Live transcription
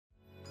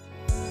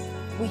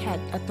We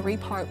had a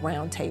three-part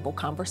roundtable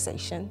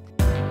conversation.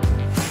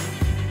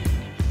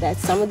 That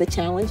some of the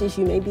challenges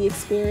you may be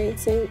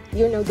experiencing,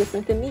 you're no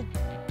different than me.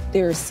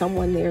 There's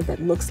someone there that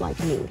looks like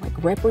me,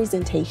 like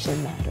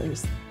representation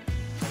matters.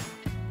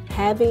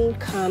 Having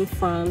come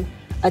from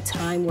a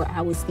time where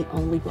I was the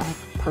only Black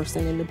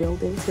person in the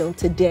building till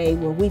today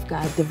where we've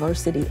got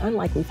diversity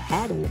unlike we've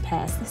had in the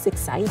past, it's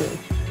exciting.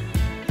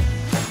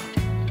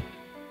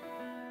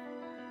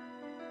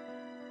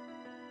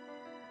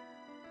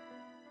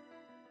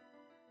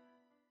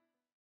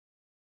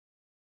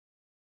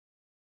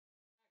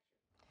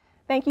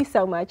 Thank you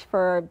so much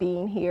for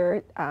being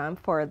here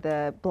for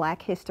the Black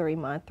History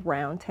Month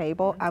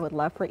Roundtable. I would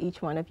love for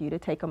each one of you to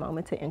take a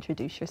moment to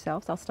introduce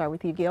yourselves. I'll start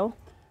with you, Gil.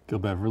 Gil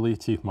Beverly,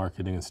 Chief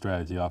Marketing and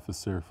Strategy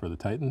Officer for the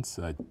Titans.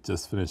 I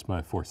just finished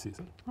my 4th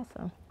season.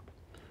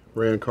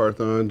 Awesome.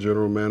 Carthon,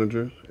 General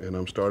Manager, and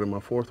I'm starting my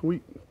 4th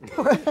week.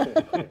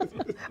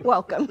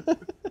 Welcome.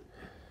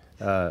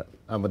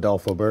 I'm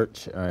Adolpho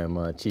Birch. I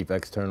am Chief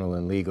External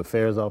and League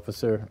Affairs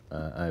Officer.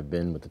 I've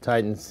been with the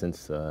Titans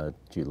since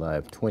July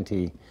of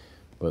 20,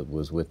 but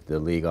was with the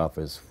league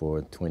office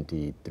for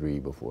 23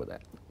 before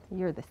that.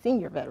 You're the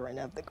senior veteran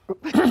of the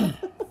group.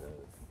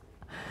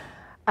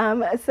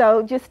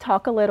 So just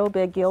talk a little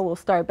bit, Gil, we'll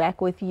start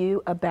back with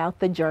you about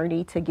the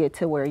journey to get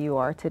to where you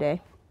are today.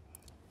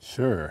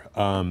 Sure.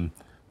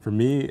 For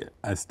me,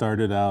 I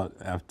started out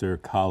after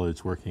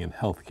college working in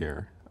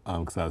healthcare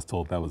because I was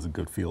told that was a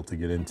good field to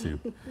get into.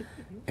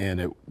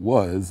 And it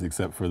was,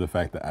 except for the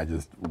fact that I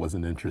just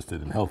wasn't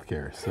interested in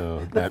healthcare.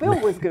 So the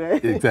field was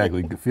good.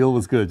 Exactly. The field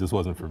was good, just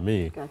wasn't for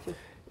me. Gotcha.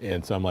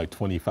 And so I'm like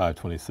 25,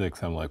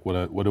 26. I'm like, what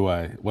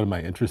am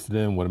I interested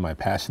in? What am I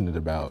passionate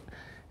about?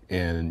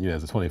 And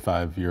as a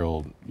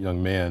 25-year-old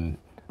young man,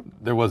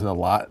 there wasn't a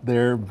lot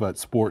there, but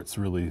sports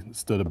really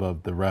stood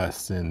above the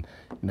rest. And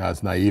I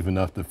was naive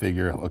enough to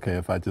figure, okay,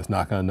 if I just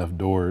knock on enough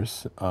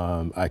doors,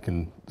 I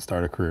can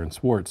start a career in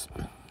sports.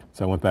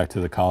 So I went back to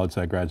the college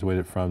I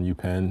graduated from,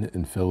 UPenn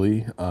in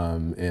Philly,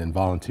 and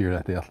volunteered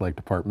at the athletic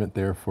department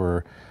there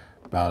for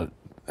about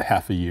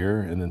half a year,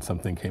 and then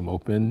something came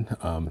open.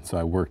 So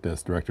I worked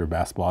as Director of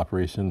Basketball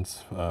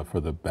Operations for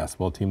the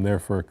basketball team there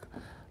for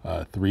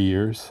 3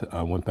 years.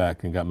 Went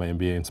back and got my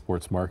MBA in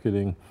sports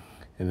marketing.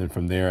 And then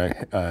from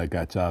there, I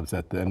got jobs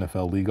at the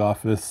NFL League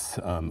office,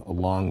 a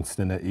long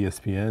stint at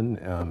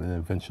ESPN, and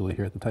eventually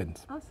here at the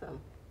Titans. Awesome.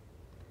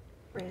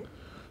 Brent?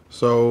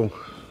 So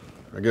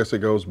I guess it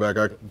goes back.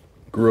 I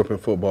grew up in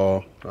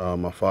football.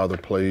 My father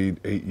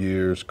played 8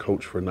 years,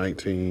 coached for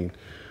 19.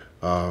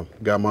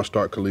 Got my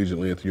start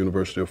collegiately at the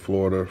University of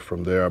Florida.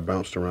 From there, I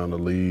bounced around the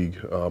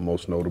league,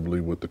 most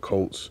notably with the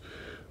Colts.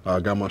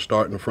 Got my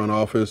start in the front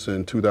office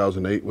in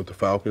 2008 with the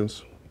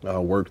Falcons.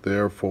 Worked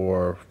there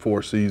for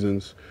 4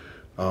 seasons.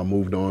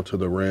 Moved on to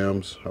the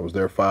Rams. I was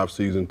there 5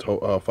 seasons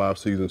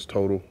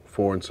total,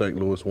 4 in St.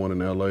 Louis, 1 in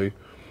LA.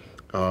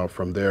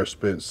 From there,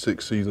 spent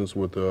 6 seasons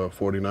with the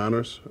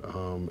 49ers,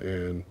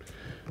 and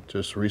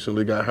just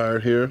recently got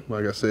hired here,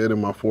 like I said, in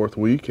my 4th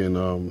week,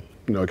 and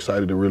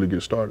excited to really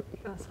get started.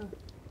 Awesome.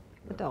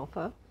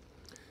 Adolpho?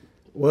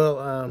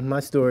 Well, my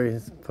story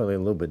is probably a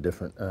little bit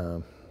different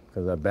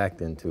because I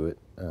backed into it.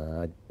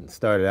 I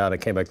started out, I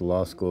came back to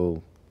law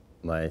school.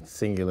 My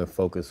singular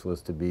focus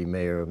was to be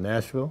mayor of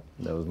Nashville.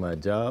 That was my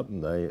job,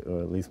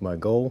 or at least my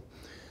goal.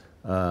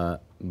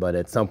 But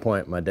at some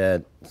point, my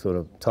dad sort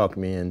of talked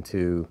me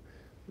into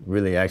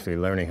really actually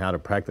learning how to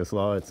practice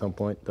law at some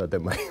point. Thought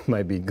that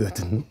might be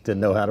good to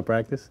know how to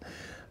practice.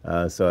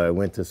 So I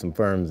went to some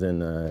firms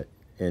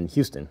in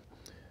Houston.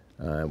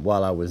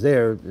 While I was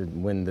there,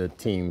 when the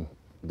team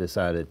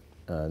decided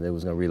they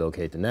was going to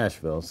relocate to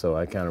Nashville, so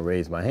I kind of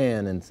raised my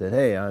hand and said,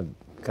 hey, I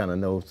kind of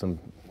know some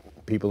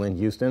people in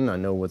Houston. I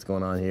know what's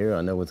going on here.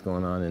 I know what's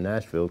going on in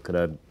Nashville. Could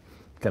I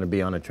kind of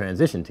be on a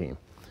transition team?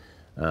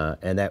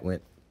 And that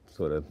went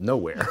sort of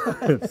nowhere.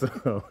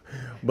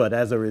 But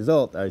as a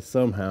result, I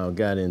somehow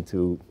got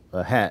into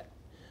a hat,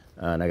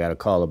 and I got a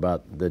call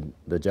about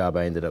the job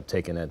I ended up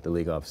taking at the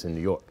league office in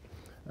New York.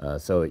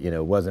 So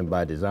it wasn't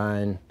by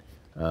design,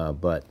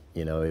 but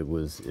it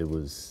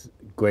was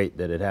great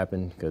that it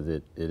happened because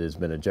it has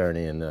been a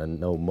journey, and I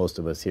know most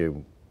of us here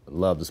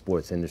love the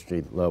sports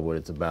industry, love what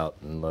it's about,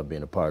 and love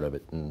being a part of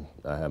it. And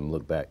I haven't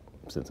looked back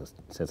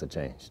since I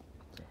changed.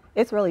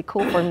 It's really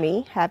cool for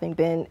me, having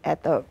been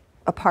at a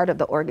part of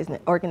the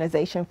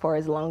organization for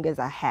as long as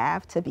I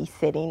have, to be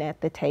sitting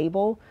at the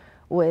table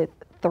with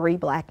 3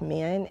 Black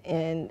men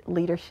in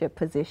leadership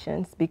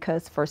positions,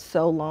 because for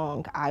so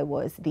long I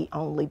was the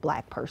only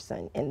Black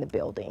person in the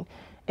building.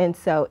 And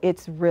so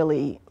it's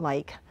really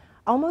like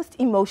almost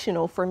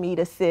emotional for me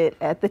to sit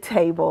at the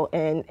table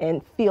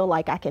and feel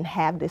like I can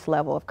have this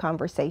level of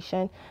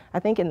conversation. I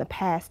think in the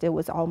past it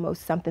was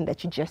almost something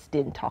that you just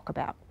didn't talk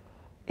about.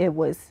 I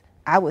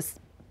was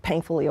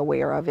painfully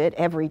aware of it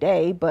every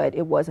day, but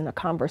it wasn't a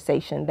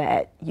conversation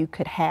that you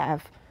could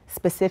have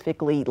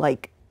specifically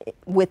like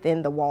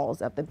within the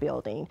walls of the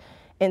building.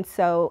 And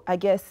so I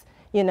guess,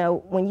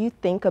 when you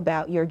think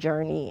about your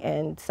journey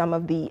and some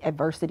of the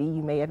adversity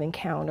you may have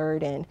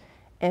encountered and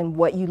and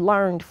what you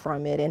learned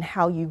from it and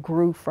how you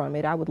grew from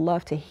it. I would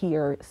love to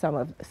hear some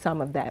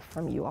of that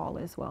from you all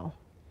as well.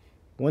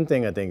 One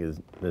thing I think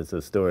is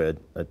a story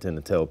I tend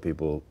to tell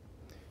people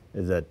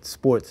is that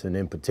sports, and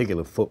in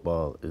particular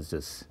football, is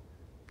just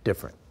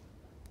different.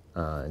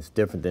 It's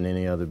different than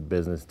any other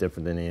business,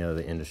 different than any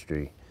other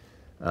industry.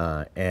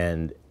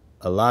 And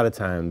a lot of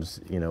times,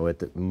 you know, with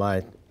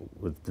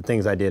the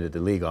things I did at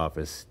the league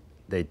office,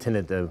 they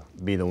tended to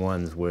be the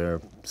ones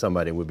where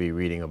somebody would be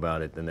reading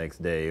about it the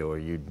next day, or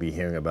you'd be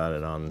hearing about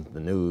it on the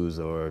news,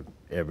 or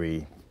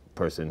every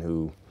person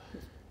who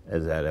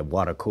is at a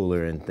water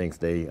cooler and thinks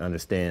they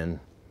understand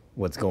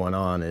what's going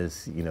on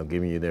is, you know,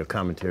 giving you their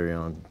commentary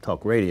on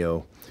talk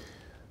radio.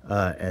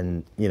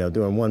 And, you know,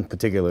 during one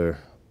particular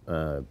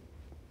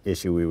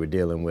issue we were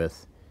dealing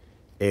with,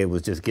 it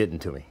was just getting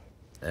to me.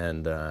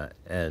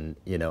 And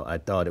you know, I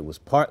thought it was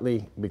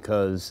partly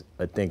because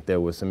I think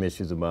there were some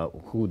issues about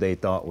who they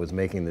thought was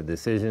making the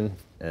decision,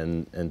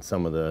 and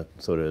some of the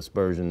sort of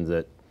aspersions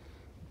that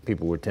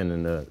people were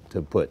tending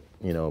to put,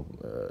 you know,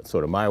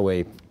 sort of my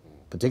way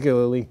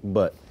particularly,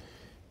 but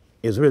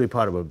it's really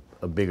part of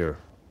a bigger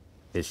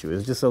issue.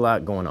 There's just a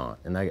lot going on,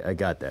 and I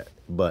got that.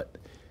 But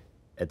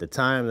at the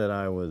time that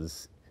I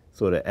was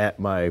sort of at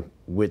my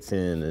wit's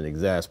end and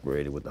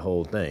exasperated with the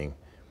whole thing,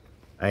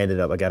 I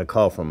got a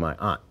call from my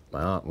aunt.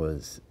 My aunt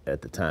was,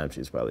 at the time, she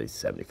was probably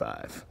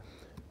 75.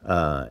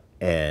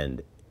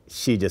 And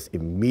she just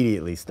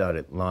immediately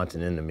started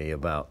launching into me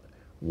about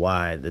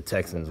why the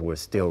Texans were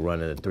still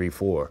running a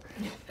 3-4.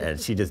 And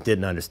she just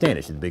didn't understand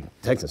it. She's a big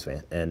Texans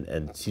fan.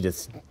 And she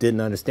just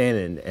didn't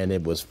understand it. And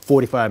it was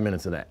 45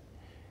 minutes of that.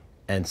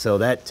 And so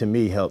that, to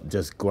me, helped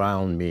just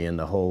ground me in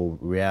the whole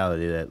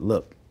reality that,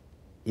 look,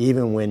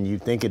 even when you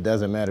think it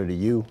doesn't matter to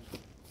you,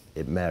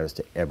 it matters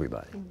to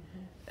everybody. Mm-hmm.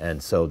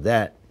 And so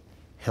that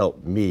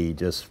helped me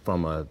just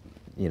from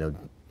you know,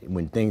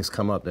 when things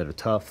come up that are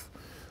tough,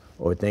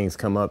 or things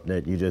come up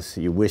that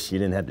you wish you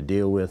didn't have to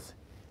deal with,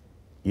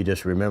 you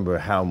just remember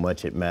how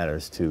much it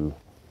matters to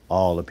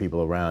all the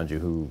people around you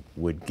who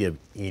would give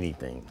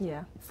anything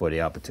for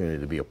the opportunity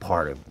to be a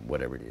part of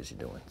whatever it is you're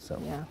doing.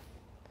 So. Yeah.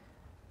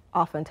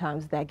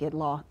 Oftentimes that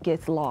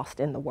gets lost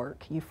in the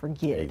work. You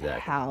forget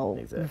how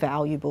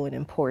valuable and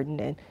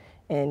important,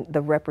 and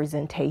the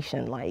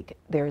representation, like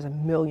there's a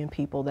million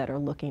people that are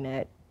looking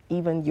at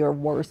even your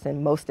worst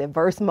and most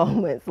adverse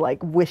moments, like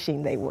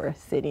wishing they were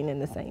sitting in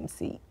the same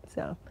seat.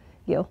 So,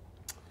 Gil?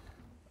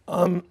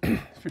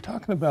 If you're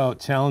talking about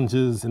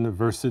challenges and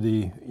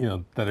adversity, you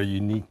know, that are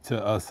unique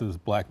to us as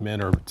black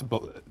men, or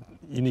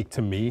unique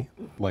to me,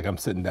 like I'm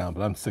sitting down,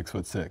 but I'm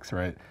 6'6",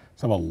 right?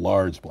 So I'm a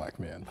large black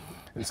man.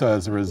 And so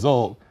as a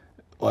result,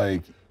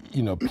 like,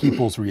 you know,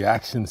 people's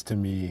reactions to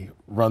me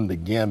run the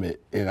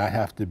gamut, and I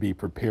have to be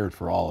prepared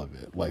for all of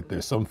it. Like,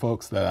 there's some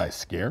folks that I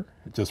scare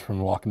just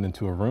from walking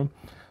into a room.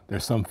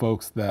 There's some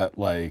folks that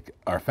like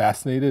are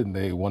fascinated and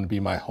they want to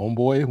be my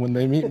homeboy when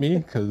they meet me,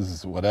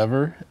 because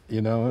whatever, you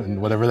know, and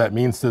whatever that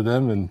means to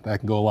them, and that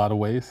can go a lot of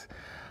ways.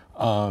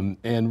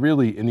 And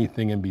really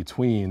anything in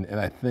between. And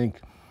I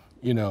think,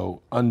 you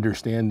know,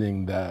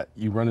 understanding that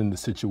you run into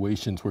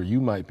situations where you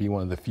might be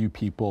one of the few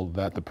people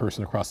that the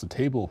person across the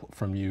table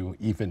from you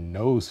even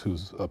knows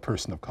who's a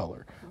person of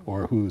color,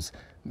 or who's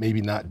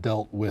maybe not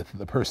dealt with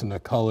the person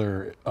of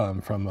color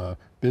from a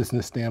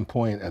business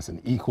standpoint, as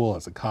an equal,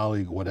 as a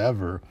colleague,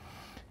 whatever.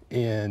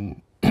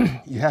 And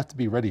you have to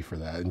be ready for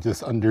that, and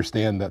just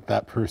understand that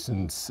that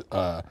person's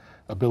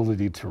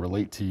ability to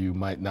relate to you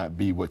might not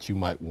be what you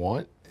might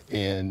want,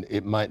 and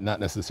it might not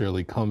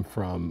necessarily come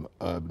from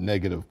a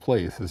negative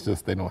place. It's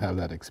just they don't have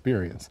that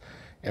experience.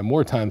 And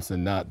more times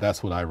than not,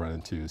 that's what I run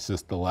into. It's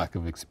just the lack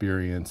of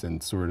experience,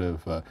 and sort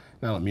of, I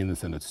don't mean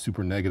this in a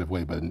super negative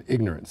way, but an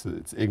ignorance.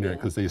 It's ignorant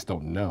because they just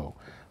don't know,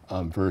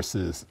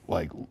 versus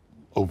like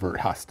overt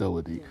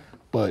hostility.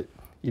 But,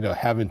 you know,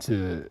 having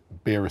to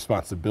bear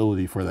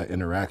responsibility for that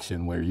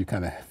interaction, where you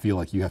kind of feel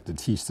like you have to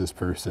teach this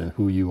person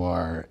who you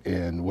are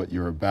and what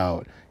you're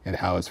about, and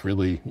how it's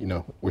really, you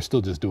know, we're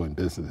still just doing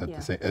business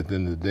at the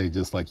end of the day,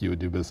 just like you would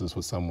do business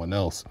with someone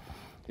else.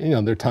 You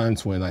know, there are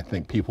times when I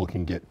think people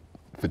can get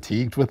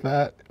fatigued with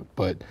that,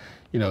 but,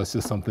 you know, it's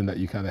just something that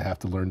you kind of have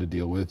to learn to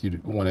deal with.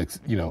 You want to,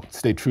 you know,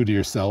 stay true to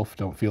yourself.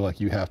 Don't feel like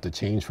you have to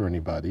change for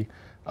anybody.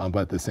 But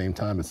at the same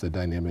time, it's a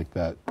dynamic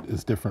that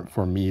is different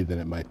for me than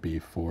it might be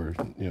for,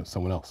 you know,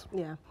 someone else.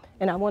 Yeah,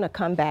 and I want to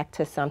come back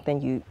to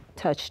something you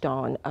touched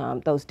on,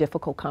 those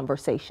difficult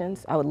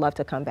conversations. I would love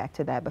to come back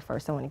to that, but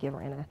first I want to give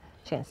Rand a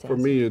chance to answer. For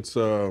me, it's,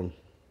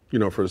 you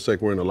know, for the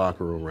sake, we're in the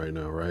locker room right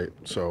now, right?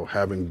 So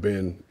having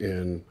been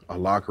in a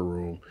locker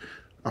room,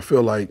 I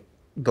feel like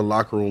the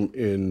locker room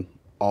in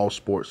all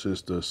sports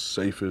is the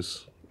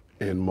safest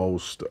and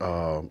most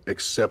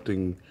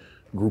accepting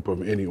group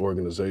of any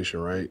organization,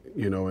 right?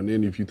 You know, and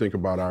then if you think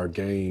about our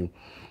game,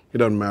 it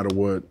doesn't matter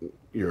what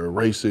your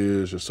race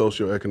is, your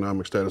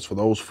socioeconomic status. For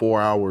those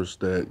 4 hours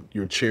that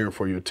you're cheering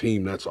for your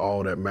team, that's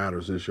all that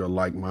matters, is your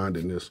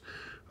like-mindedness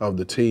of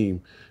the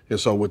team. And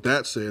so with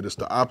that said, it's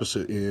the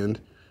opposite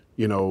end,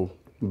 you know,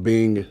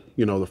 being,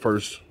 you know, the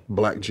first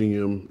black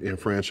GM in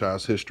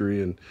franchise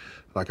history, and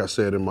like I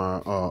said in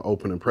my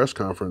opening press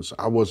conference,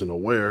 I wasn't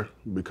aware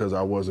because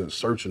I wasn't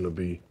searching to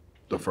be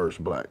the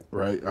first black,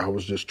 right? I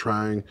was just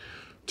trying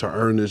to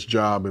earn this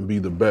job and be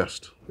the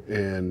best.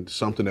 And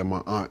something that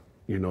my aunt,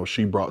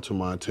 she brought to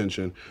my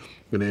attention.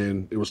 And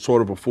then it was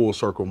sort of a full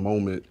circle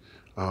moment.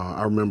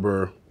 I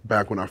remember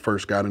back when I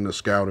first got into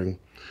scouting,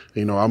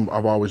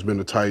 I've always been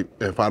the type,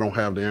 if I don't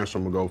have the answer,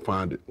 I'm gonna go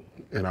find it.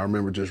 And I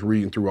remember just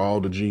reading through all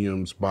the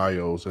GM's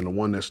bios, and the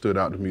one that stood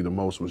out to me the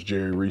most was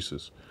Jerry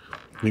Reese's.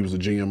 He was the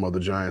GM of the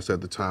Giants at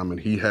the time, and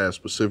he had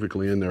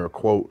specifically in there a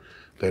quote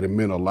that it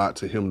meant a lot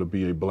to him to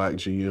be a black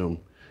GM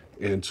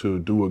and to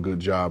do a good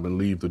job and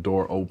leave the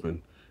door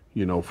open,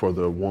 for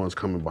the ones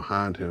coming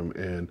behind him.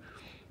 And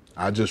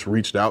I just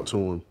reached out to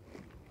him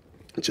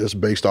just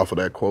based off of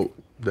that quote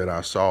that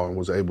I saw, and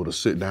was able to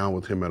sit down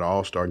with him at an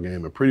All-Star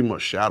game and pretty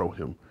much shadow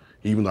him.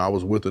 Even though I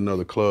was with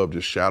another club,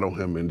 just shadow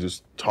him and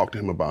just talk to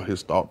him about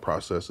his thought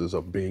processes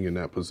of being in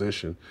that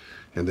position.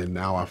 And then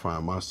now I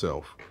find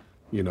myself,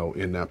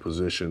 in that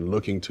position,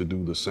 looking to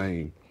do the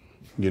same,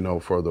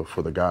 for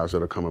the guys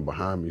that are coming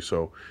behind me.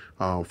 So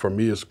for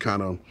me, it's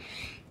kind of,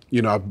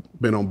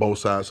 I've been on both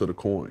sides of the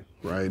coin,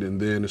 right? And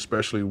then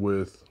especially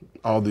with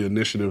all the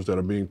initiatives that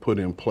are being put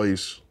in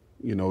place,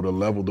 to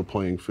level the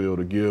playing field,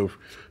 to give,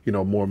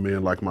 more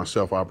men like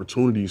myself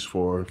opportunities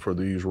for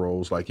these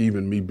roles. Like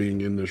even me being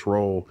in this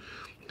role,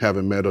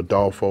 having met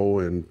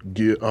Adolpho and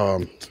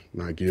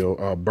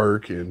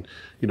Birch and,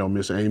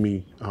 Miss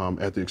Amy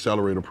at the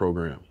Accelerator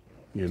program,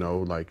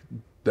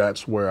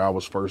 that's where I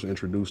was first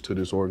introduced to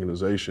this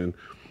organization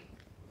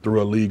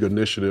through a league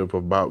initiative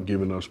about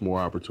giving us more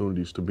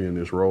opportunities to be in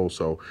this role.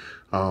 So,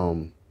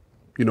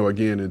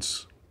 again,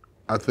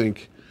 I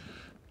think,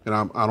 and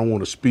I don't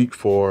want to speak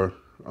for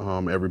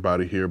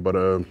everybody here, but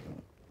I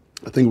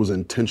think it was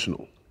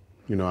intentional.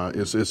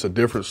 It's a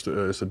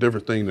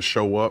different thing to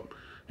show up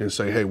and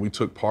say, hey, we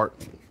took part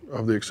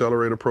of the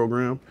Accelerator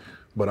program,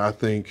 but I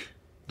think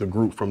the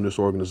group from this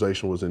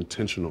organization was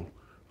intentional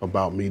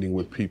about meeting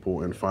with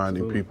people and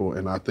finding people,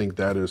 and I think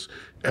that is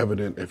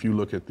evident if you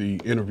look at the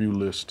interview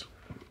list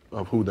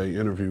of who they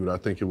interviewed. I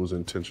think it was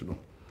intentional.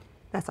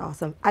 That's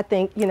awesome. I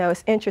think,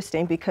 it's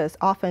interesting because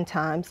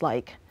oftentimes,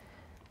 like,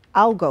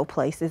 I'll go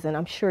places, and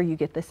I'm sure you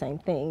get the same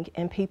thing,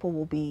 and people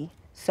will be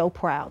so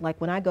proud. Like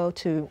when I go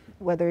to,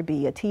 whether it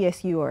be a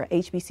TSU or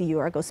HBCU,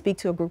 or I go speak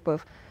to a group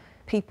of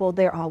people,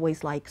 they're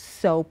always like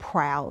so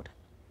proud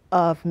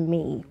of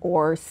me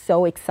or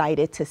so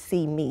excited to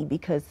see me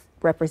because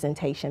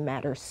representation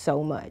matters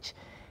so much.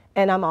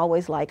 And I'm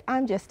always like,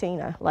 I'm just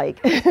Tina. Like,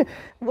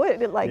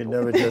 what? Like, you're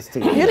never just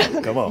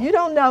Tina. Come on. You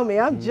don't know me.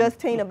 I'm just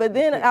Tina. But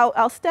then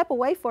I'll step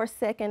away for a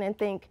second and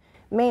think,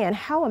 man,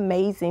 how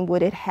amazing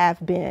would it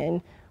have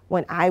been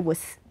when I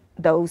was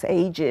those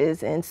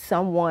ages and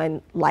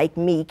someone like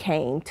me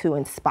came to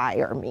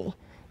inspire me?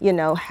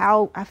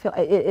 How I feel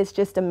it's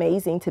just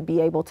amazing to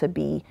be able to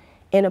be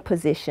in a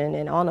position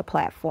and on a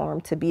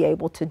platform to be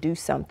able to do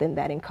something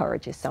that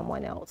encourages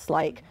someone else.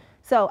 Like,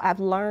 so I've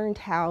learned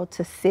how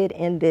to sit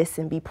in this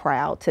and be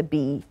proud to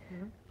be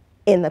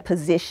in the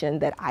position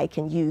that I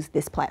can use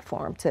this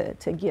platform to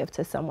give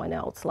to someone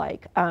else.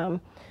 Like,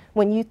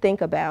 when you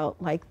think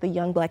about like the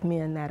young black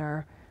men that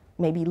are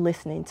maybe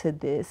listening to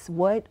this,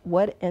 what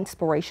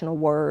inspirational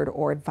word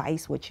or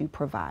advice would you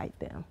provide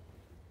them?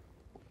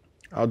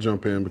 I'll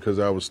jump in because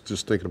I was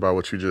just thinking about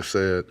what you just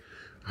said,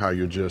 how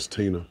you're just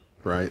Tina,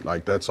 right?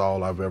 Like that's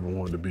all I've ever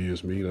wanted to be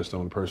is me. That's the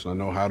only person I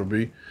know how to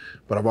be.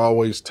 But I've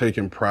always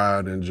taken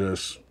pride in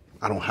just,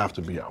 I don't have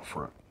to be out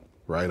front,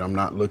 right? I'm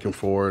not looking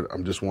for it. I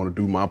just want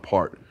to do my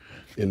part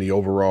in the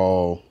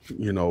overall,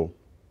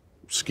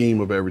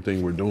 scheme of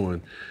everything we're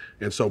doing.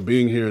 And so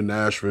being here in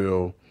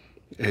Nashville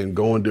and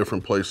going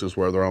different places,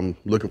 whether I'm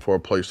looking for a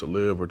place to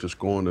live or just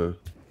going to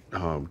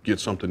get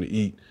something to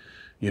eat,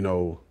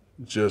 the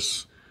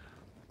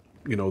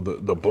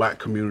black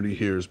community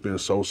here has been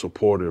so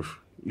supportive,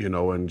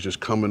 and just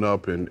coming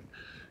up and,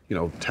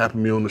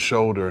 tapping me on the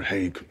shoulder,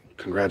 hey,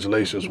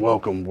 congratulations,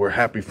 welcome, we're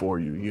happy for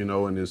you,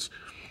 and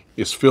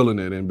it's feeling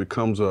it and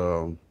becomes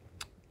a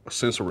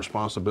sense of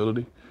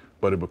responsibility,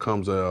 but it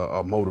becomes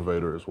a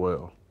motivator as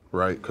well,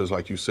 right? Because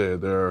like you said,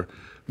 there are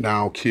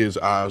now kids'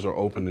 eyes are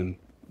opening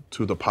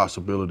to the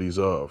possibilities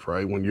of,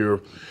 right? When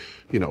you're,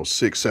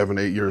 6, 7,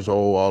 8 years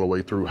old, all the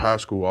way through high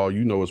school, all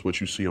you know is what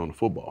you see on the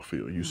football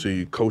field. You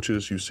see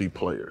coaches, you see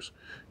players.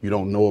 You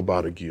don't know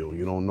about a Gill,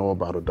 you don't know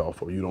about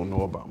Adolpho, you don't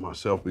know about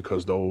myself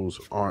because those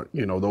aren't,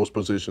 those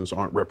positions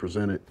aren't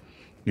represented,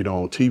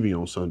 on TV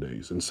on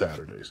Sundays and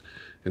Saturdays.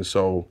 And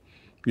so,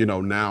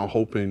 now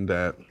hoping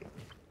that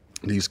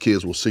these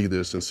kids will see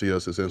this and see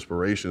us as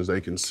inspirations. They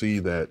can see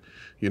that,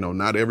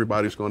 not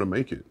everybody's going to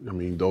make it. I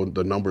mean, though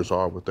the numbers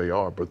are what they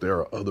are, but there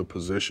are other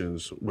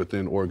positions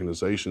within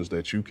organizations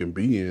that you can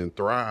be in,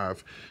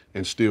 thrive,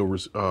 and still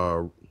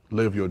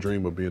live your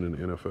dream of being in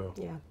the NFL.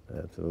 Yeah,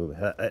 absolutely.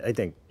 I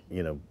think,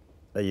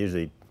 I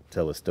usually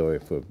tell a story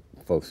for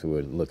folks who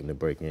are looking to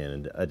break in,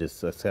 and I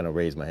just kind of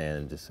raise my hand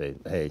and just say,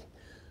 hey,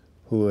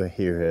 who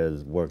here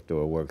has worked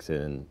or works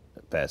in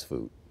fast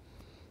food?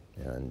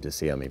 And just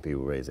see how many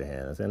people raise their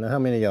hand. I said, now, how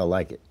many of y'all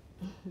like it?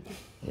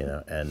 You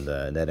know, and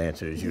that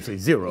answer is usually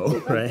 0,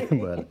 right?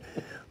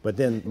 But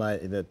then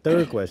the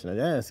third question I'd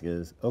ask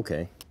is,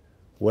 okay,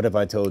 what if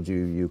I told you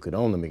you could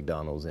own the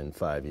McDonald's in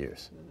 5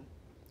 years?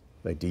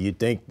 Like, do you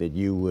think that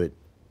you would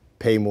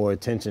pay more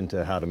attention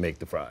to how to make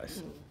the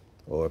fries?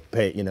 Or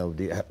pay, you know,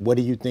 what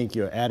do you think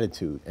your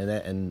attitude?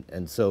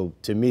 And so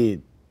to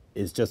me,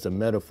 it's just a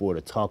metaphor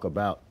to talk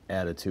about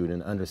attitude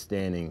and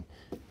understanding,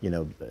 you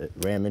know,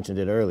 Rand mentioned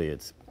it earlier,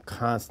 it's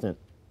constant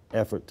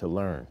effort to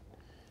learn.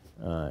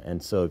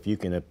 And so if you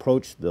can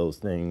approach those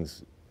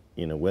things,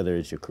 you know, whether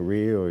it's your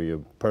career or your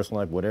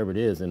personal life, whatever it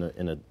is,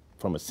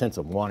 from a sense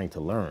of wanting to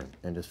learn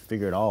and just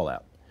figure it all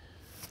out,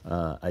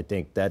 I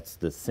think that's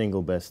the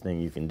single best thing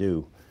you can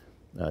do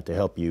to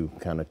help you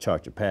kind of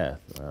chart your path,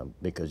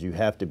 because you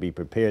have to be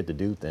prepared to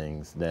do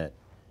things that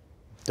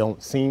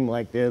don't seem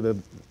like they're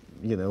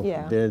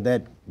they're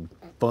that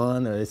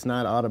fun, or it's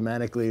not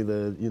automatically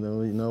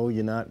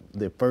you're not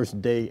the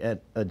first day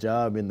at a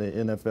job in the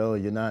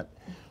NFL, you're not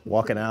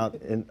walking out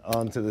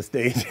onto the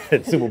stage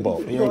at Super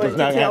Bowl. You know, Going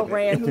to tell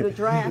Rand who to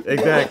draft.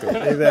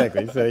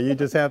 Exactly. So you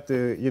just have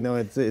to, you know,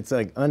 it's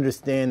like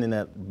understanding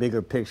that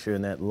bigger picture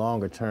and that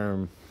longer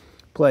term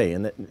play.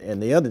 And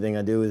the other thing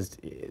I do is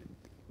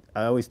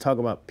I always talk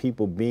about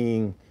people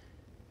being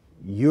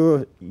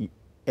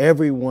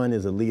everyone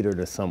is a leader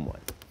to someone.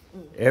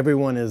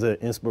 Everyone is an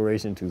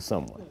inspiration to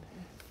someone.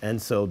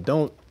 And so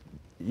don't,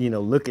 you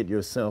know, look at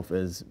yourself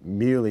as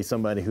merely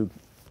somebody who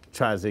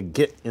tries to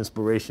get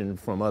inspiration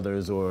from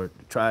others or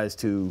tries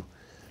to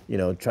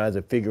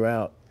figure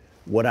out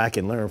what I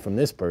can learn from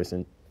this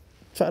person.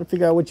 Try to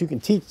figure out what you can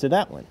teach to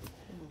that one.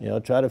 You know,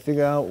 try to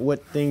figure out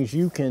what things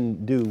you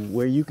can do,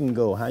 where you can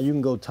go, how you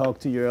can go talk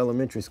to your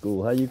elementary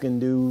school, how you can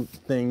do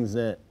things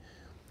that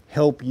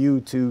help you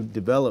to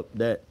develop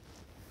that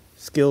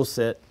skill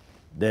set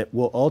that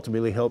will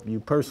ultimately help you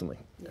personally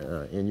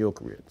in your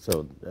career.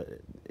 So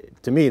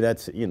to me,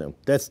 that's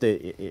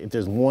if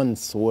there's one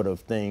sort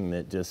of thing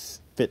that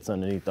just fits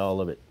underneath all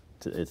of it,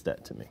 it's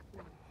that to me.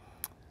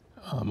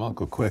 I'll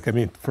go quick. I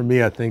mean, for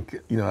me, I think,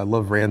 you know, I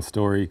love Rand's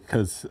story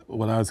because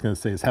what I was going to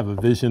say is have a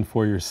vision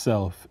for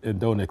yourself and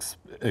don't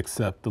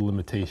accept the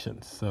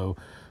limitations. So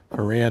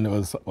for Rand, it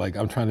was like,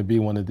 I'm trying to be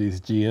one of these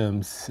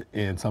GMs,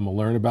 and so I'm going to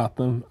learn about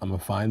them, I'm going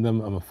to find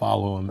them, I'm going to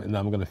follow them, and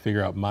I'm going to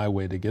figure out my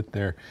way to get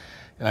there.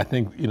 And I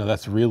think, you know,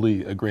 that's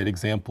really a great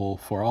example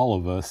for all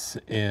of us.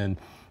 And,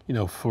 you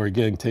know, for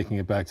again, taking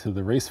it back to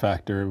the race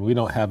factor, we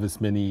don't have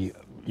as many,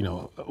 you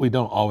know, we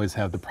don't always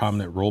have the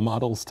prominent role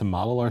models to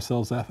model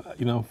ourselves,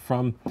 you know,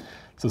 from.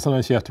 So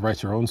sometimes you have to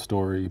write your own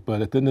story,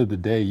 but at the end of the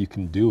day, you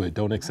can do it.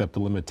 Don't accept the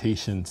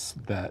limitations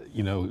that,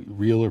 you know,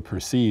 real or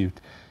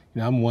perceived.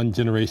 You know, I'm one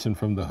generation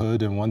from the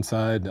hood on one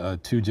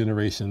side, 2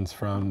 generations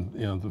from,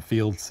 you know, the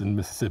fields in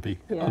Mississippi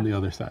on the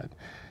other side.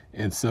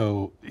 And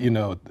so, you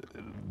know,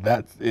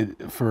 that's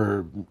it,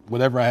 for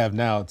whatever I have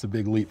now, it's a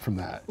big leap from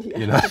that,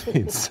 you know what I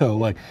mean? So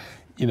like,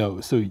 you know,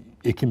 so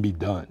it can be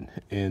done.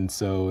 And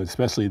so,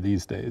 especially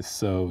these days,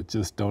 so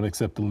just don't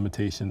accept the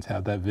limitations,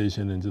 have that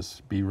vision, and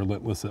just be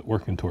relentless at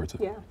working towards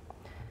it. Yeah.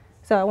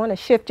 So I want to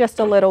shift just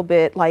a little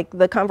bit. Like,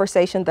 the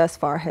conversation thus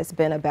far has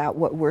been about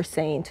what we're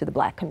saying to the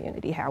Black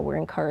community, how we're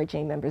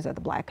encouraging members of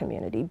the Black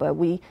community. But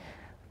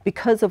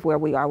because of where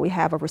we are, we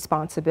have a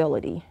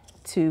responsibility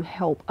to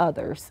help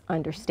others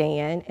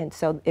understand. And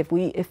so if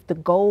the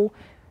goal,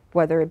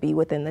 whether it be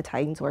within the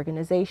Titans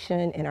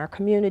organization, in our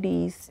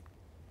communities,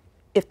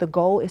 if the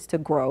goal is to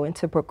grow and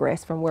to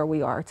progress from where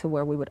we are to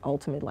where we would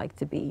ultimately like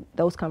to be,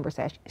 those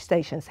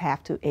conversations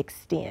have to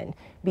extend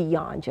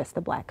beyond just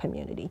the Black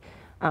community.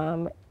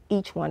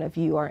 Each one of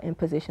you are in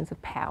positions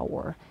of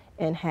power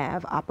and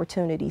have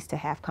opportunities to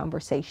have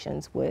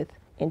conversations with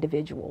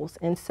individuals.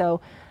 And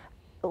so,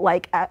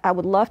 like, I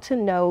would love to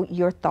know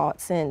your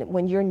thoughts, and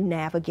when you're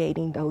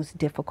navigating those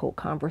difficult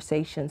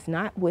conversations,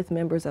 not with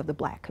members of the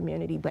Black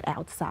community, but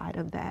outside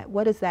of that,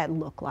 what does that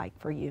look like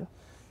for you?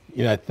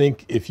 You know, I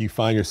think if you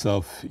find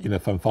yourself, you know,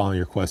 if I'm following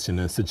your question,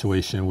 in a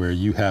situation where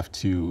you have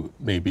to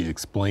maybe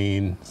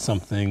explain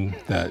something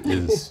that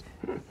is,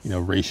 you know,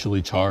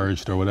 racially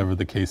charged or whatever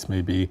the case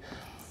may be,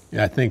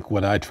 I think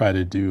what I try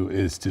to do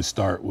is to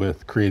start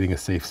with creating a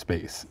safe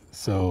space.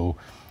 So,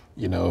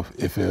 you know,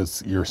 if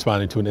you're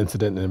responding to an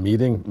incident in a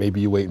meeting, maybe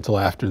you wait until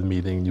after the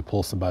meeting and you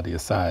pull somebody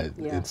aside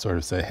and sort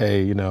of say,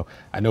 hey, you know,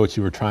 I know what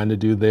you were trying to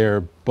do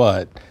there,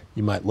 but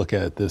you might look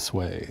at it this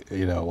way.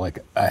 You know,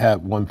 like, I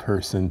had one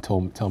person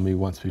tell me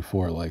once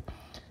before, like,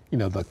 you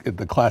know,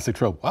 the classic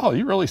trope, wow,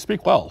 you really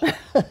speak well.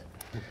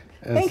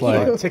 Thank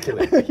like, you.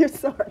 Articulate. You're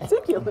so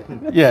articulate.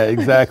 Yeah,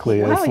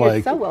 exactly. Wow, it's you're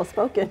like, so well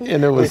spoken.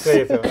 and it was,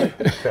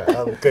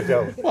 Good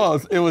job.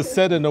 well, it was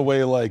said in a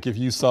way like if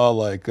you saw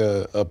like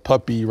a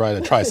puppy ride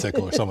a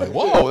tricycle or something, like,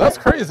 whoa, that's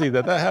crazy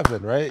that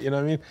happened, right? You know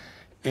what I mean?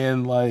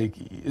 And like,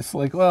 it's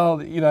like,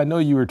 well, you know, I know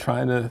you were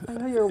trying to. I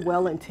know you're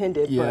well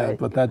intended,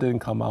 but that didn't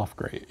come off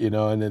great, you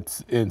know.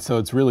 And so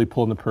it's really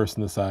pulling the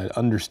person aside,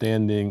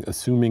 understanding,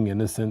 assuming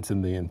innocence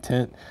in the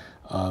intent.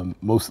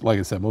 Like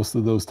I said, most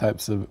of those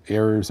types of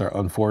errors are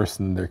unforced,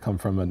 and they come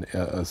from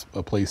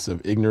a place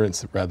of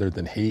ignorance rather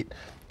than hate.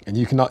 And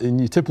you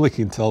typically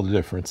can tell the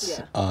difference.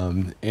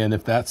 Yeah. And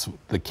if that's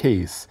the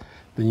case,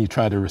 then you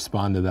try to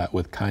respond to that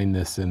with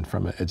kindness and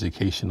from an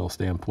educational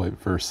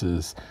standpoint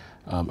versus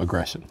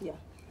aggression. Yeah.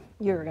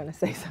 You were going to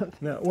say something.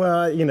 No,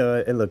 well, you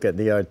know, and look at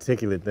the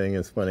articulate thing.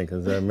 It's funny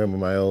because I remember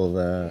my old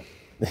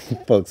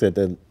folks at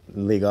the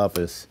league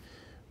office.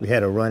 We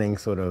had a running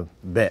sort of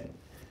bet.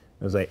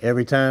 It was like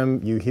every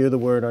time you hear the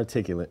word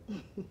articulate,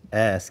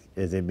 ask,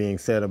 is it being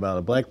said about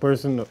a black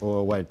person or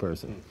a white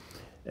person?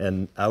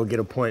 And I would get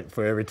a point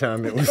for every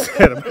time it was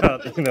said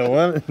about, you know,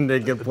 one, and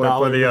they'd get a point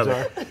for the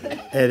other.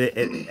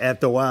 And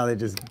after a while, it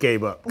just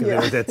gave up. Because it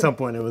was at some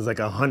point, it was like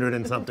 100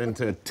 and something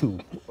to 2.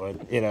 Or,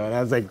 you know, and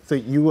I was like, so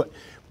you,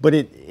 but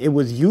it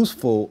was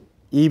useful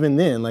even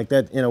then. Like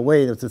that, in a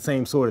way, it's the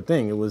same sort of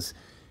thing. It was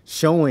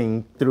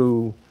showing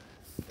through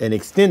an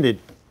extended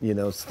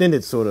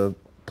sort of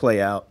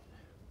play out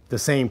the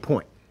same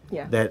point.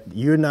 Yeah. That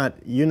you're not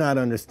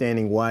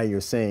understanding why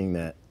you're saying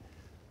that.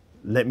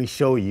 Let me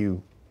show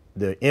you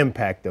the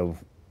impact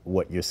of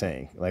what you're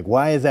saying. Like,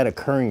 why is that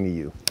occurring to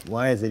you?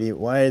 Why is it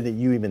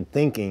you even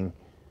thinking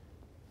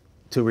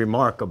to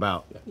remark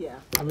about? Yeah.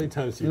 How many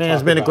times do you Man's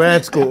talk been to about-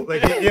 grad school.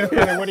 Like, you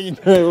know, what are you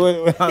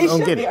doing? I He don't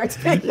should get be it.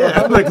 articulate. Yeah,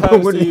 How I'm many like,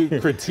 times what do do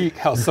you critique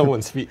how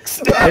someone speaks?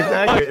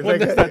 Exactly. It's When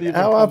does that like, even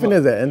how come often up?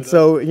 is that? And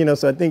so, you know,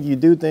 so I think you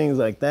do things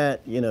like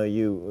that. You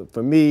know,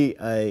 for me,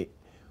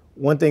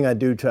 one thing I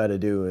do try to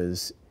do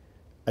is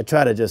I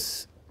try to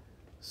just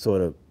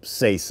sort of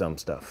say some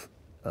stuff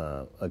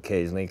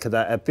occasionally, because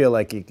I feel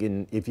like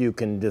if you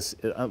can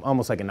just,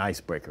 almost like an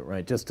icebreaker,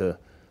 right? Just to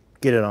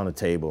get it on the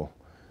table,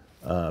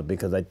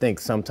 because I think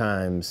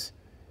sometimes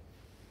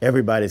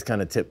everybody's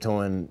kind of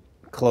tiptoeing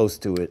close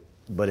to it,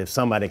 but if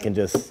somebody can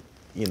just,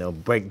 you know,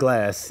 break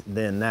glass,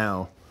 then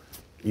now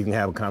you can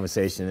have a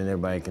conversation and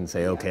everybody can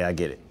say, okay, I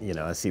get it. You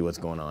know, I see what's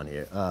going on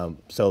here.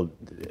 So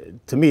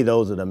to me,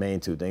 those are the main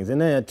two things. And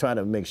then I try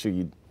to make sure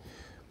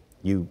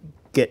you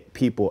get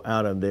people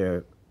out of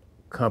their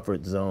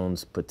comfort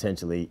zones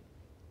potentially,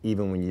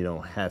 even when you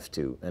don't have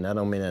to. And I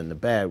don't mean that in a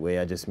bad way.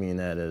 I just mean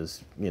that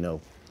as, you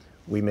know,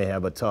 we may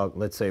have a talk,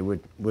 let's say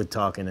we're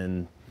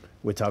talking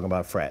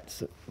about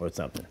frats or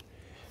something.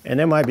 And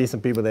there might be some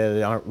people there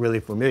that aren't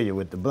really familiar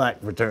with the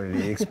black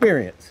fraternity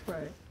experience.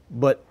 Right.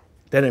 But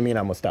that doesn't mean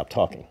I'm gonna stop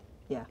talking.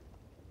 Yeah.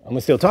 I'm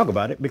gonna still talk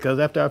about it, because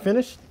after I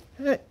finish,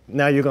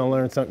 now you're gonna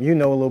learn something. You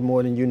know a little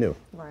more than you knew.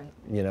 Right.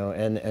 You know,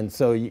 and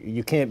so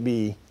you can't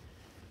be,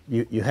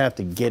 you have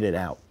to get it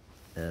out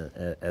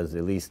as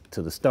at least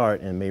to the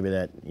start, and maybe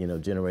that, you know,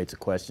 generates a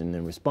question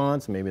and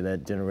response. Maybe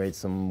that generates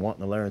some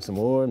wanting to learn some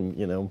more, and,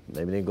 you know,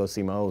 maybe they go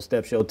see my old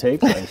step show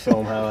tapes and show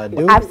them how I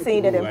do. I've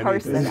seen it in I need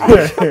person.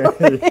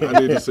 to I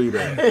need to see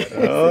that.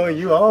 Oh,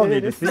 you all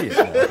need to see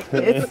it.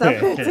 It's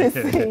something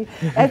to see.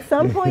 At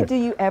some point, do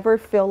you ever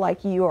feel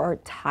like you are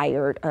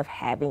tired of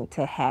having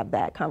to have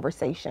that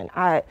conversation?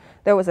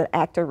 There was an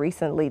actor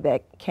recently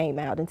that came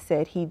out and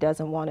said he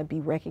doesn't want to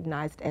be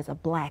recognized as a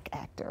black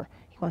actor.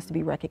 He wants to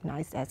be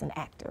recognized as an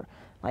actor.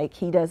 Like,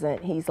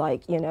 he's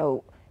like, you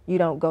know, you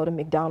don't go to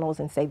McDonald's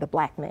and say the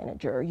black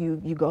manager.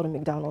 You go to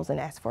McDonald's and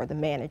ask for the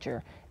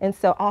manager. And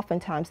so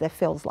oftentimes that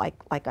feels like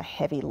a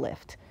heavy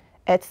lift.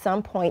 At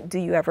some point, do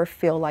you ever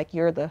feel like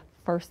you're the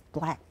first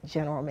black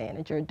general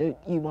manager? Do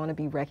you want to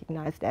be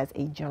recognized as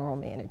a general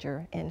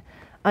manager? And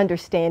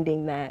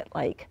understanding that,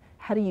 like,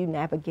 how do you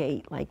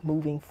navigate, like,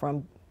 moving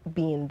from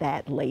being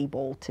that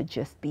label to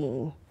just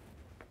being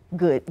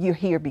good? You're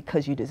here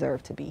because you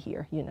deserve to be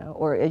here, you know?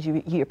 Or as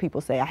you hear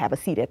people say, I have a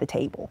seat at the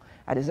table,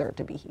 I deserve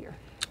to be here.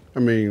 I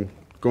mean,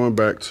 going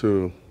back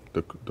to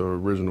the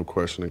original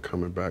question and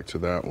coming back to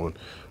that one,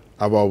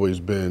 I've always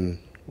been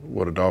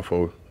what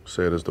Adolpho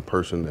said is the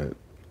person that,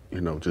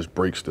 you know, just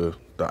breaks the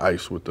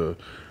ice with the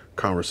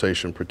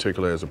conversation,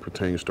 particularly as it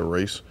pertains to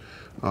race.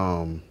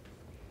 I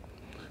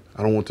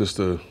don't want this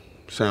to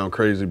sound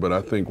crazy, but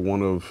I think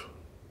one of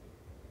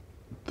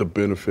the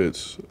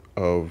benefits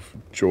of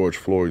George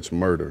Floyd's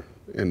murder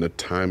and the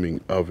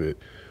timing of it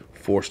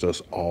forced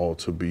us all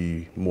to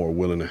be more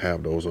willing to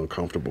have those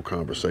uncomfortable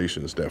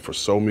conversations that for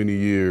so many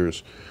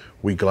years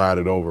we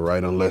glided over,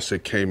 right, unless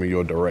it came in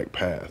your direct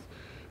path.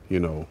 You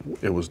know,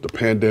 it was the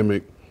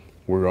pandemic,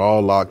 we were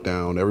all locked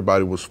down,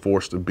 everybody was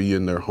forced to be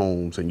in their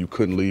homes and you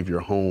couldn't leave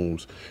your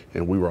homes,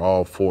 and we were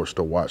all forced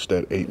to watch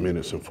that 8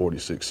 minutes and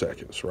 46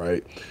 seconds,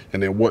 right?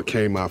 And then what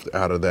came out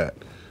of that?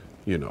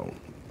 You know,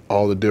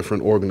 all the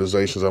different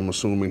organizations, I'm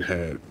assuming,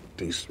 had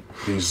these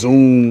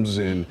Zooms,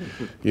 and,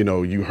 you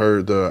know, you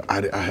heard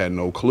I had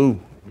no clue,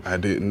 I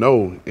didn't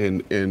know,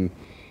 and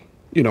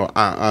you know,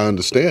 I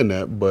understand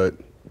that, but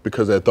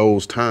because at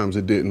those times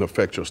it didn't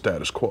affect your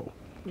status quo.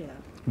 Yeah.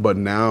 But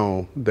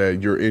now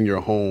that you're in your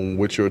home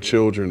with your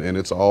children and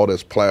it's all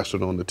that's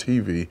plastered on the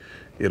TV,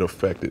 it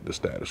affected the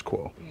status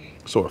quo.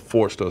 So it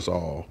forced us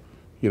all,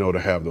 you know, to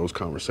have those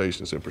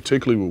conversations, and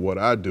particularly with what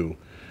I do,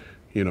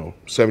 you know,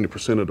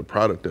 70% of the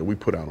product that we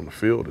put out on the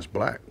field is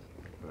black.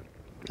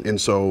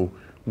 And so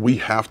we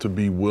have to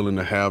be willing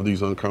to have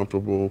these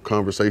uncomfortable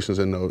conversations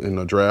in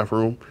the draft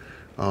room.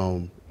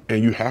 And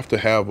you have to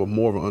have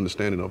more of an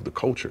understanding of the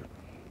culture.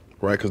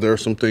 right? Because there are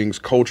some things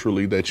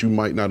culturally that you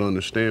might not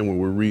understand when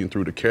we're reading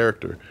through the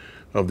character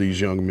of these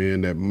young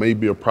men that may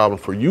be a problem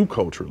for you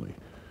culturally.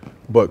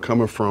 But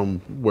coming from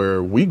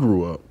where we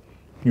grew up,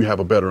 you have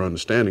a better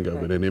understanding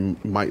of it, and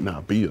it might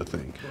not be a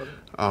thing.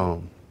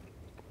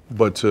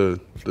 But to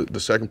the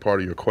second part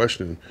of your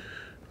question,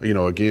 you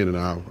know, again, and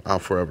I'll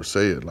forever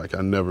say it, like,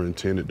 I never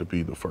intended to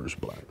be the first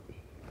black,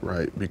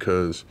 right?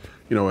 Because,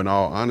 you know, in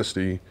all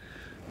honesty,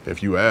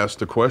 if you ask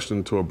the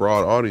question to a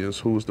broad audience,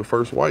 who was the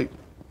first white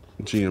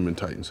GM in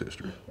Titans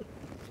history?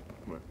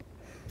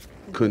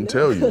 Couldn't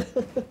tell you,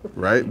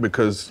 right?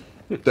 Because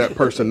that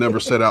person never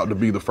set out to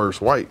be the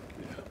first white,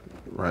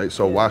 right?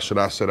 So why should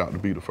I set out to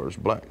be the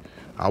first black?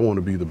 I want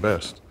to be the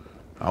best.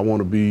 I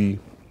want to be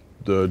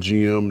the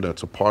GM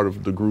that's a part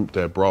of the group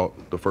that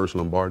brought the first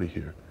Lombardi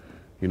here.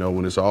 You know,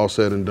 when it's all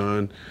said and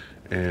done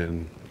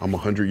and I'm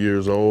 100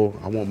 years old,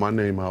 I want my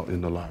name out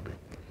in the lobby.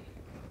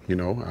 You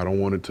know, I don't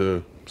want it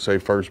to say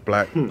first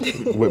black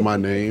with my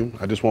name.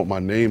 I just want my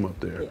name up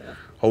there.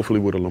 Hopefully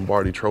with a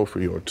Lombardi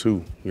trophy or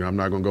two. You know, I'm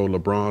not gonna go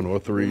LeBron or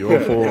 3 or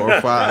 4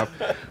 or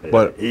 5,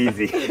 but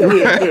easy.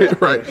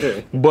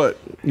 right. But,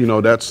 you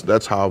know,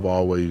 that's how I've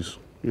always,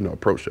 you know,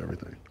 approached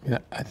everything. Yeah,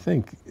 I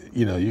think,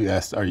 you know, you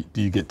asked,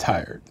 do you get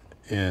tired?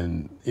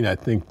 And, you know, I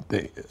think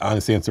the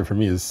honest answer for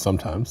me is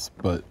sometimes,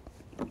 but,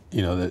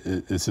 you know,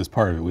 it's just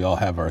part of it. We all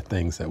have our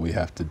things that we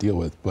have to deal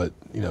with. But,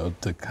 you know,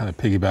 to kind of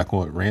piggyback on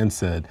what Rand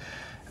said,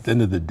 at the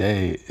end of the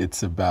day,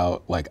 it's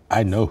about, like,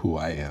 I know who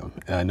I am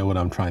and I know what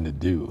I'm trying to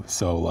do.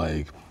 So,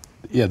 like,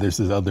 yeah, there's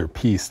this other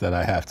piece that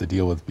I have to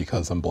deal with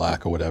because I'm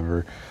black or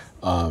whatever.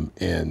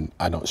 And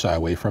I don't shy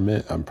away from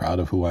it. I'm proud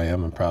of who I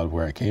am. I'm proud of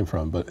where I came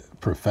from. But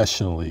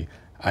professionally,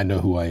 I know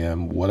who I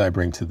am, what I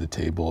bring to the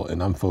table,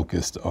 and I'm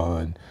focused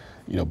on,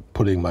 you know,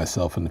 putting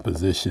myself in the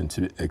position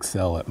to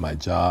excel at my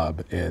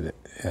job and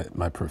at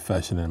my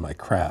profession and my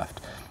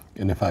craft.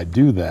 And if I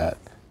do that,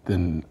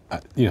 then,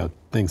 you know,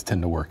 things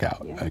tend to work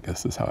out, I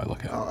guess is how I look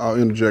at it.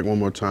 I'll interject one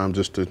more time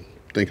just to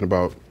thinking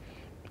about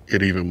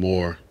it even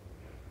more.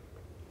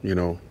 You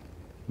know,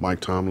 Mike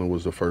Tomlin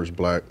was the first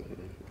black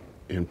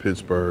in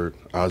Pittsburgh.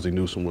 Ozzie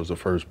Newsome was the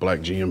first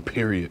black GM,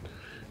 period,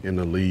 in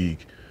the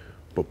league.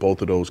 But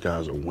both of those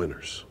guys are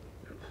winners.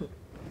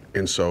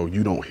 And so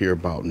you don't hear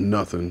about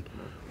nothing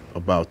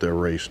about their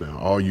race now.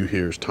 All you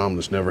hear is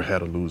Tomlin's never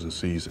had a losing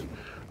season.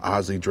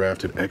 Ozzie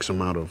drafted X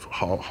amount of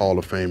Hall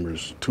of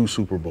Famers, 2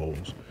 Super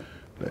Bowls.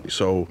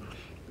 So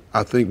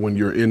I think when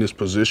you're in this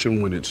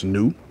position, when it's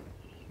new,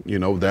 you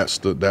know,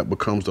 that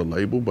becomes the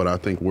label, but I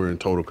think we're in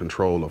total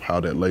control of how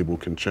that label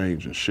can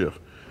change and shift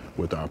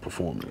with our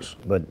performance.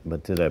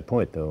 But to that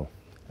point, though,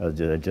 I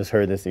just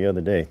heard this the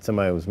other day.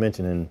 Somebody was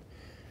mentioning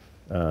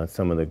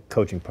some of the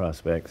coaching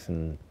prospects,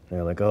 and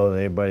they're like, oh,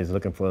 everybody's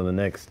looking for the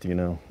next, you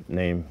know,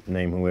 name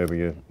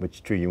whoever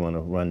which tree you want to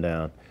run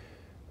down.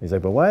 He's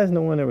like, but why is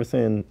no one ever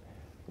saying,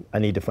 I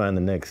need to find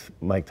the next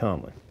Mike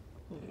Tomlin?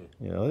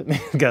 You know,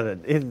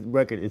 his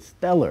record is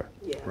stellar.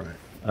 Yeah.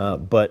 Right.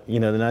 But, you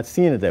know, they're not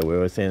seeing it that way.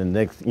 We're saying the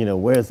next, you know,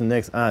 where's the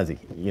next Ozzie?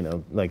 You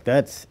know, like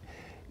that's,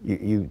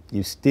 you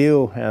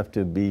still have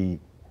to be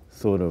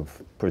sort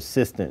of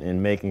persistent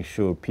in making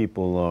sure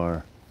people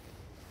are,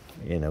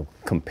 you know,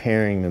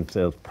 comparing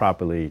themselves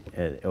properly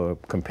or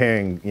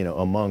comparing, you know,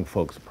 among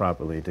folks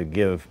properly to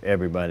give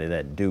everybody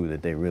that due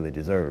that they really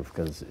deserve.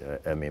 Because,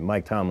 I mean,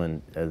 Mike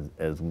Tomlin,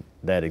 as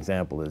that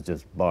example, is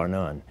just bar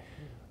none.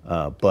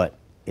 But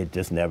it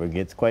just never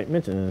gets quite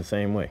mentioned in the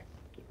same way.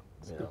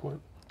 That's a good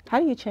point. How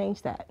do you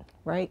change that,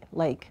 right?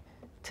 Like,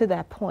 to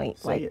that point,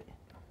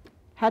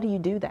 how do you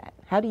do that?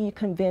 How do you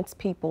convince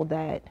people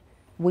that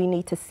we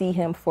need to see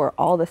him for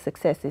all the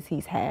successes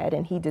he's had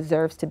and he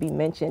deserves to be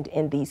mentioned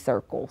in these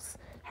circles?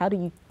 How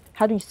do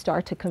you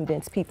start to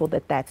convince people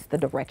that that's the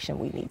direction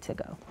we need to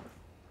go?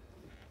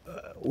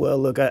 Well,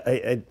 look,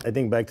 I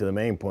think back to the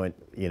main point,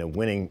 you know,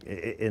 winning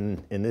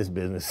in this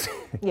business.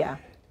 Yeah.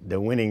 The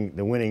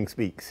winning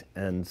speaks.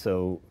 And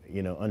so,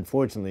 you know,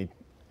 unfortunately,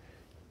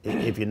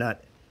 if you're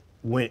not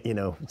you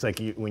know, it's like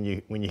when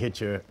you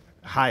hit your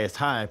highest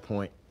high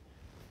point,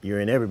 you're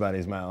in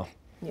everybody's mouth.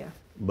 Yeah.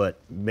 But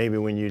maybe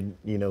when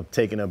you know,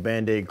 taking a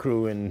Band-Aid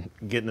crew and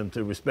getting them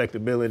to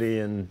respectability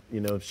and, you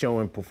know,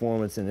 showing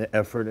performance and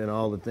effort and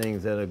all the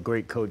things that a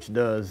great coach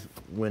does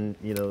when,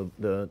 you know,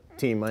 the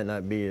team might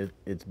not be at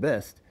its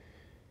best,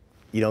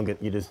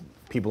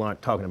 people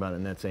aren't talking about it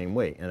in that same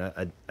way.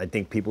 And I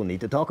think people need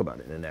to talk about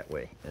it in that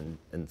way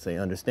and say,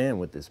 understand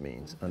what this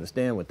means,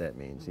 understand what that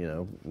means. You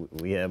know,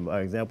 we have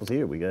our examples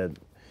here. We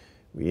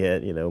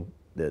had, you know,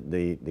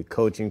 the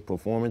coaching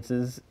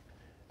performances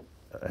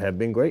have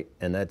been great,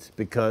 and that's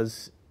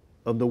because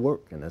of the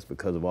work, and that's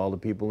because of all the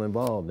people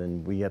involved,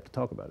 and we have to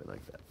talk about it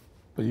like that.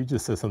 But you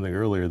just said something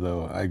earlier,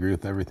 though. I agree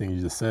with everything you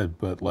just said,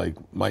 but like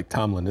Mike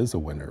Tomlin is a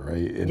winner,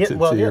 right? And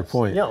to your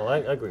point, yeah, I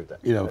agree with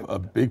that. You know, a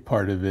big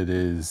part of it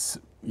is,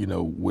 you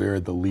know, where are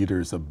the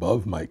leaders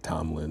above Mike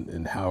Tomlin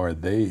and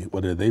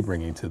what are they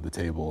bringing to the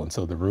table? And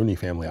so the Rooney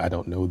family, I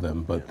don't know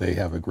them, but they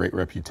have a great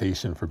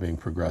reputation for being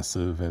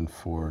progressive and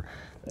for,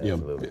 you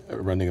know,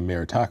 running a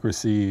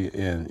meritocracy.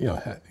 And,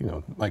 you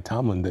know, Mike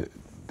Tomlin,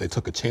 they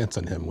took a chance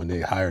on him when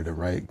they hired him,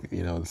 right?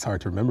 You know, it's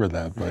hard to remember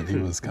that, but he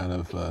was kind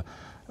of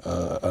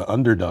an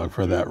underdog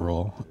for that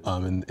role,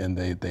 and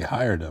they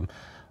hired him.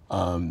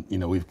 You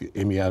know, we've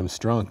Amy Adams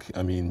Strunk.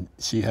 I mean,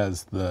 she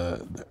has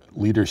the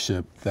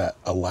leadership that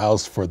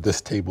allows for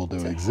this table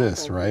to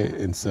exist, right?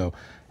 And so,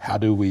 how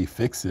do we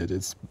fix it?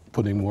 It's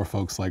putting more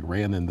folks like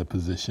Rand in the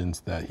positions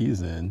that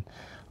he's in,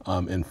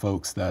 and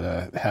folks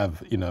that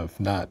have, you know, if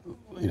not,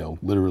 you know,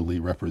 literally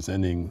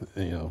representing,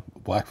 you know,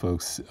 Black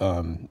folks,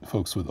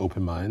 folks with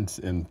open minds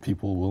and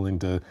people willing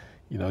to,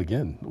 you know,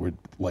 again, we're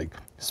like,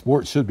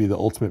 sports should be the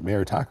ultimate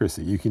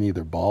meritocracy. You can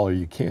either ball or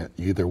you can't.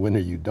 You either win or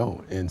you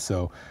don't. And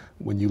so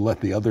when you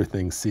let the other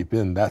things seep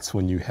in, that's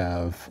when you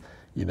have,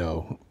 you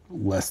know,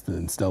 less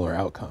than stellar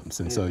outcomes.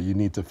 And so you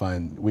need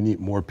to we need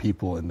more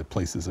people in the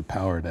places of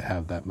power to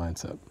have that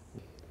mindset.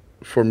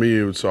 For me,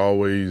 it's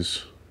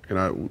always,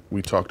 and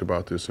we talked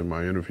about this in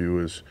my interview,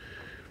 is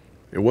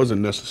it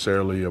wasn't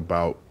necessarily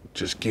about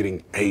just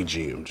getting a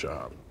GM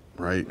job,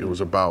 right? It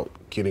was about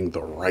getting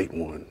the right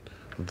one,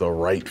 the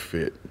right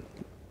fit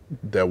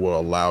that will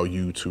allow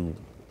you to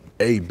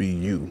be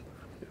you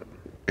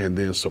and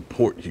then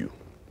support you,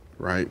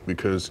 right?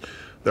 Because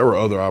there were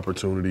other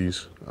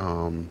opportunities,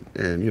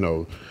 and you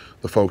know,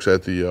 the folks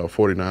at the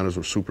 49ers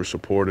were super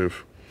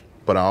supportive,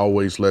 but I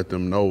always let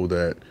them know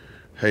that,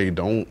 hey,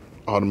 don't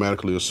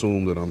automatically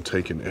assume that I'm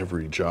taking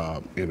every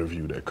job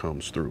interview that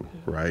comes through,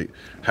 right?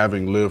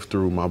 Having lived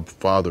through my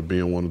father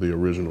being one of the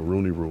original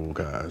Rooney Rule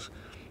guys,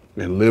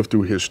 and lived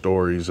through his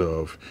stories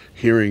of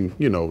hearing,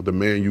 you know, the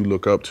man you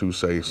look up to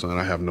say, son,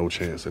 I have no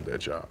chance at that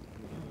job.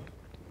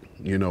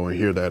 You know, and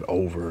hear that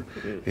over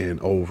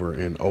and over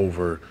and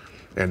over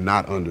and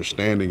not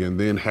understanding, and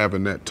then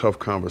having that tough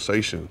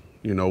conversation,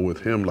 you know,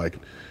 with him, like,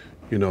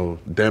 you know,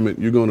 damn it,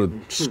 you're gonna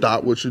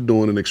stop what you're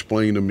doing and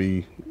explain to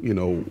me, you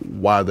know,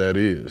 why that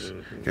is.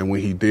 And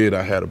when he did,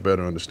 I had a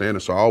better understanding.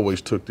 So I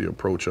always took the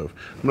approach of,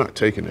 I'm not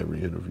taking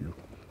every interview.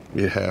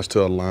 It has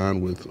to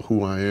align with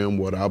who I am,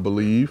 what I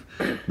believe,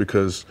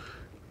 because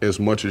as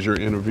much as you're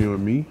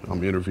interviewing me,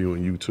 I'm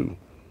interviewing you too,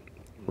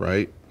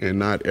 right? And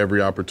not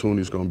every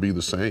opportunity is gonna be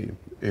the same.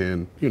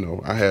 And, you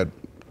know, I had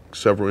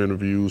several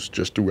interviews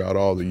just throughout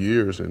all the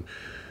years, and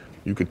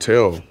you could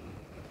tell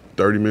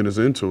 30 minutes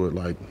into it,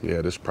 like,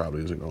 yeah, this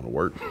probably isn't gonna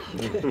work,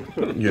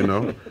 you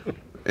know?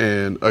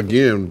 And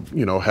again,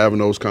 you know, having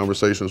those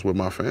conversations with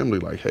my family,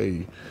 like,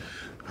 hey,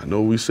 I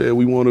know we said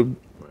we wanna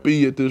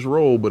be at this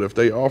role, but if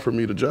they offer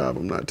me the job,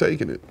 I'm not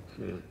taking it,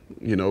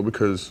 you know,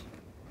 because,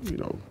 you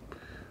know,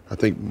 I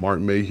think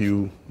Martin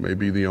Mayhew may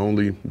be the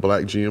only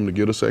Black GM to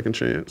get a second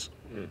chance,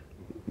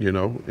 you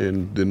know,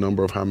 in the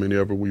number of how many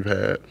ever we've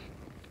had.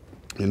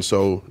 And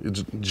so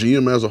it's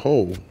GM as a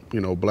whole,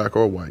 you know, Black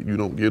or white, you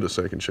don't get a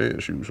second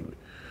chance usually.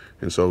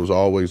 And so it was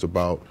always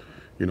about,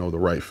 you know, the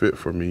right fit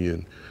for me.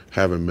 And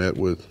having met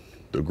with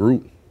the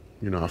group,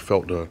 you know, I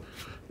felt the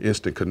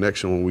instant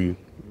connection when we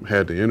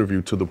had the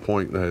interview, to the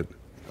point that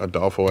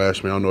Adolpho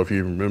asked me, I don't know if you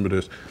even remember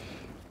this,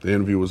 the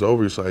interview was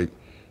over, he's like,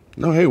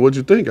 no, hey, what'd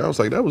you think? I was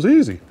like, that was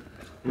easy.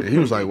 And he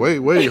was like,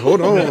 wait, hold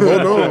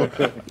on.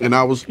 And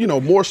I was, you know,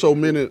 more so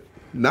meant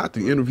not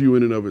the interview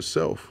in and of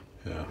itself,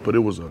 but it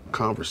was a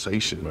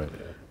conversation,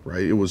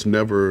 right? It was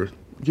never,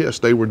 yes,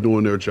 they were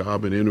doing their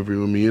job and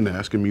interviewing me and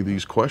asking me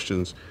these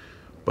questions,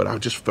 but I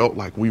just felt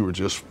like we were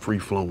just free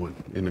flowing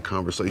in the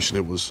conversation.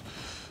 It was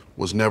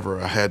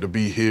never, I had to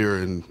be here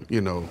and,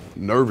 you know,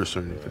 nervous or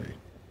anything.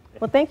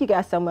 Well, thank you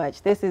guys so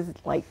much. This is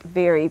like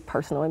very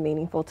personal and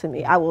meaningful to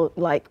me. I will,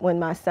 like, when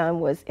my son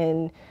was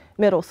in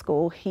middle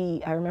school,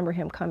 I remember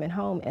him coming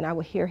home and I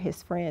would hear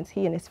his friends,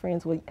 he and his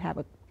friends would have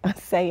a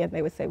saying,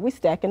 they would say, we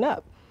stacking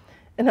up.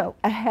 You know,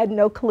 I had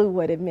no clue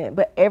what it meant,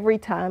 but every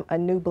time a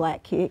new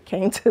Black kid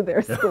came to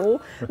their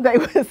school, they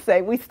would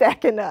say, we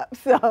stacking up.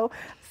 So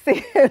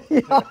seeing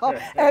y'all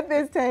at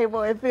this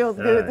table, it feels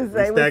good to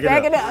say we're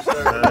stacking up.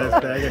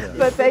 Stacking up.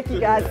 But thank you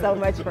guys so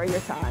much for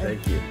your time.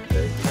 Thank you.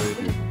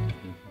 Thank you.